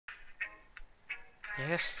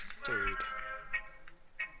Yes, dude.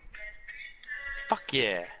 Fuck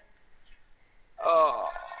yeah. Oh.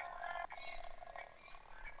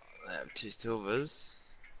 I have 2 silvers.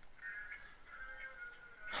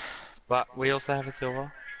 But we also have a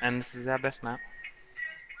silver, and this is our best map.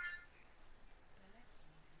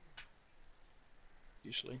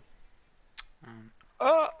 Usually.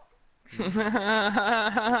 Oh! I'm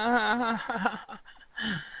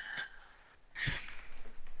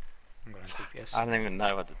going DPS. I don't even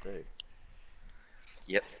know what to do.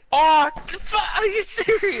 Yep. Oh! Are you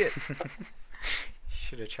serious?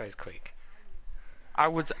 Should have chose quick. I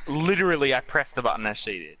was literally, I pressed the button as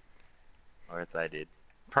she did. Or as they did.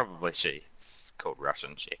 Probably she. It's called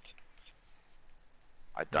Russian chick.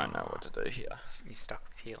 I don't know what to do here. You stuck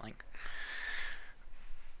with healing.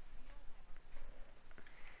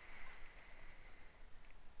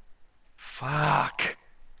 Fuck!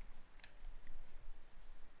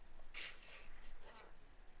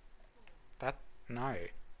 No.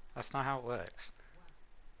 That's not how it works.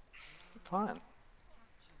 Fine.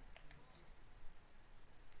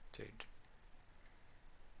 Dude.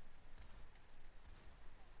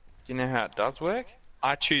 Do you know how it does work?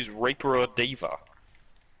 I choose Reaper or Diva.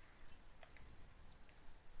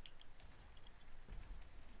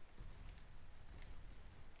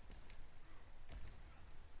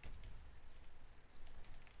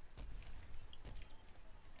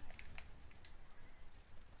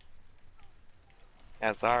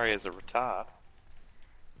 Azari is a retard.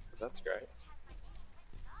 That's great.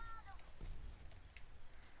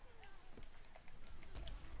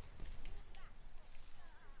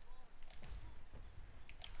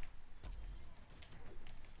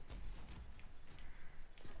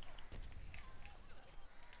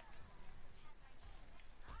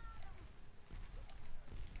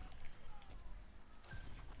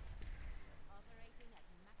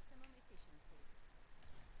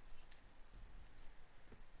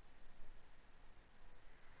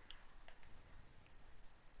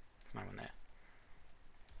 There's no one there.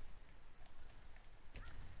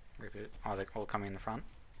 Reboot. Oh, they're all coming in the front.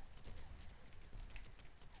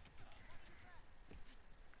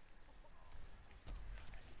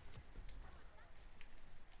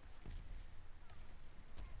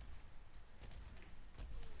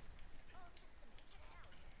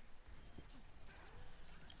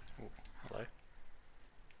 Oh, hello.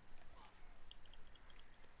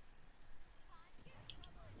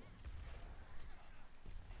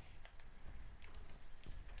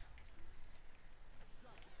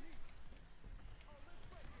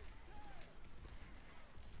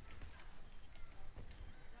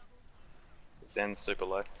 Zen's super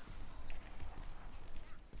low.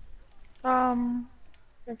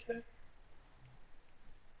 Okay.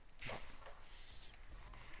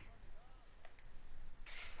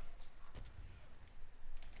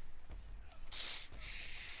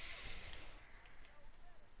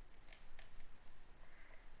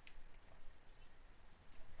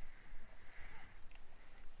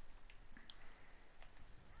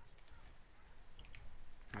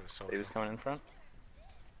 There's a He soldier. was coming in front.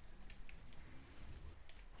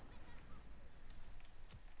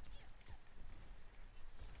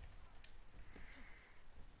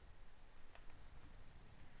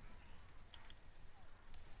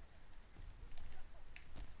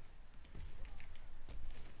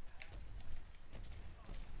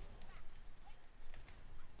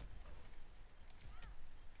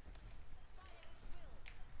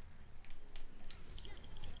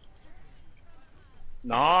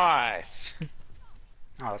 Nice!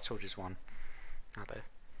 Oh, that soldier's one. Out there.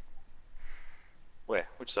 Where?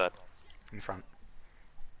 Which side? In front.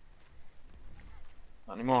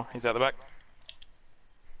 Not anymore. He's out the back.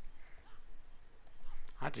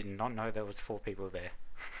 I did not know there was 4 people there.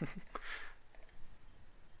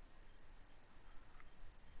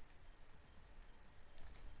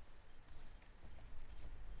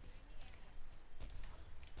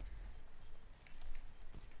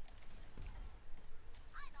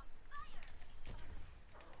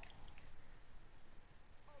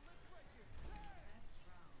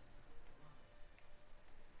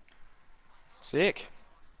 Sick.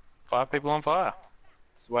 5 people on fire.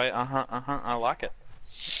 This way, I like it.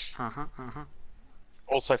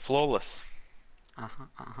 Also flawless. I've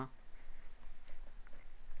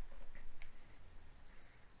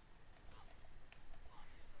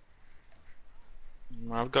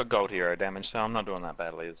got gold hero damage, so I'm not doing that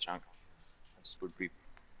badly as junk. I just would be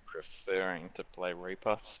preferring to play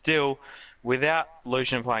Reaper. Still, without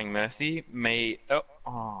Lucian playing Mercy, me...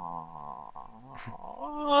 Oh.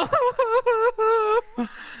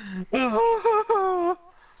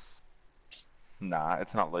 Nah,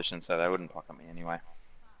 it's not Lucian, so they wouldn't pocket me anyway.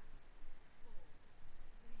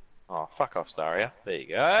 Oh, fuck off, Zarya. There you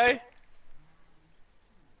go.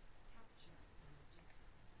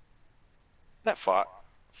 That fight.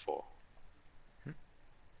 4. Hmm?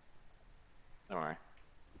 Don't worry.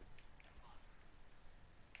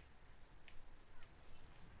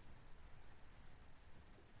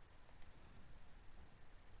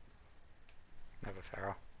 Never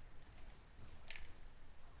Pharaoh.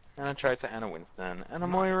 And a Tracer and a Winston and a No.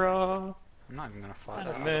 Moira. I'm not even gonna fight And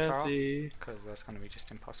that a other Pharaoh, Mercy. because that's gonna be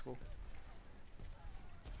just impossible.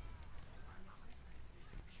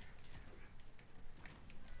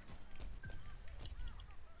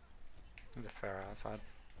 There's a Pharaoh outside.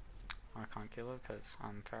 I can't kill it because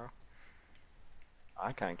I'm Pharaoh.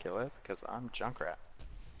 I can't kill it because I'm Junkrat.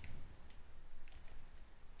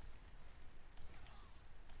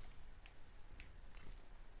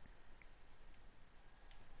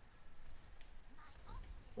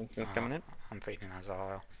 Winston's coming in. I'm feeding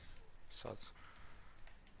Azariah. Sods.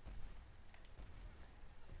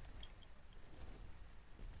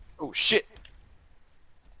 Oh shit!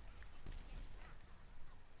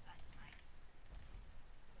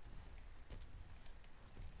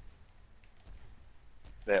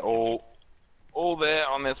 They're all there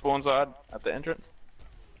on their spawn side at the entrance.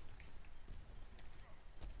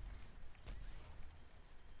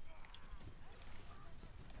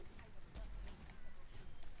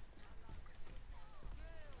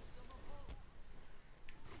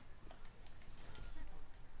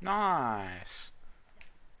 Nice!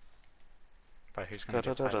 But who's gonna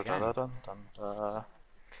get played again?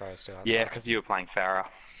 Pharaoh's still outside. Yeah, because you were playing Farah.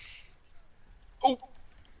 Oh!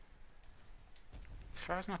 This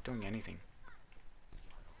Pharaoh's not doing anything.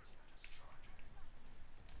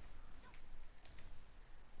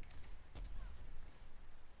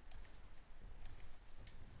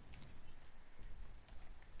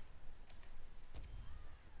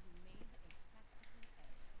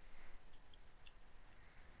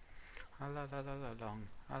 Ah la la la la long.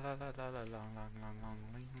 Ah la la la la long long long long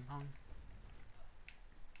long long.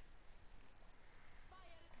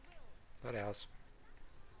 That ours.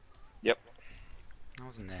 Yep. I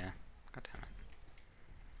wasn't there. God damn it.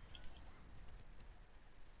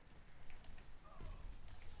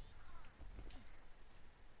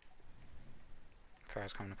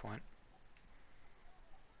 Pharaoh's coming to point.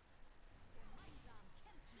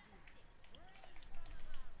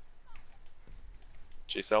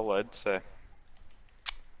 GCL load, so.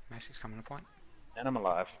 Macy's coming to point. And I'm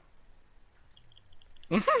alive.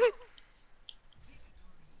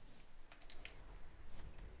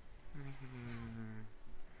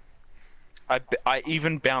 I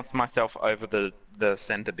even bounced myself over the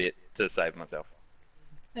center bit to save myself.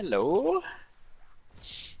 Hello.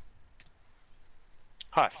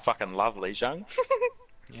 Hi, fucking lovely, Zhang.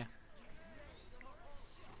 Yeah.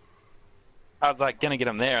 I was like gonna get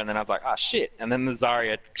him there, and then I was like, ah shit, and then the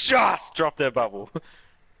Zarya just dropped her bubble.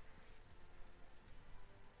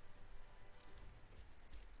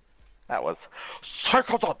 That was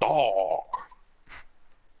Circle the Dog.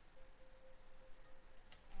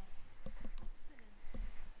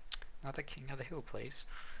 Another king of the hill, please.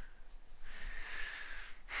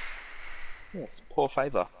 Yes, poor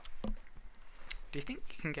favor. Do you think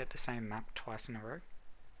you can get the same map twice in a row?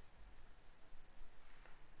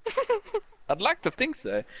 I'd like to think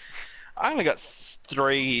so. I only got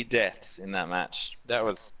 3 deaths in that match. That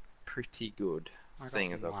was pretty good,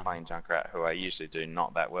 seeing as I was playing Junkrat, who I usually do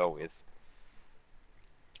not that well with.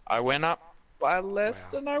 I went up by less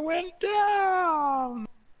than I went down.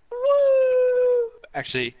 Woo!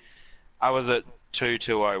 Actually, I was at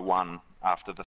 2201 after the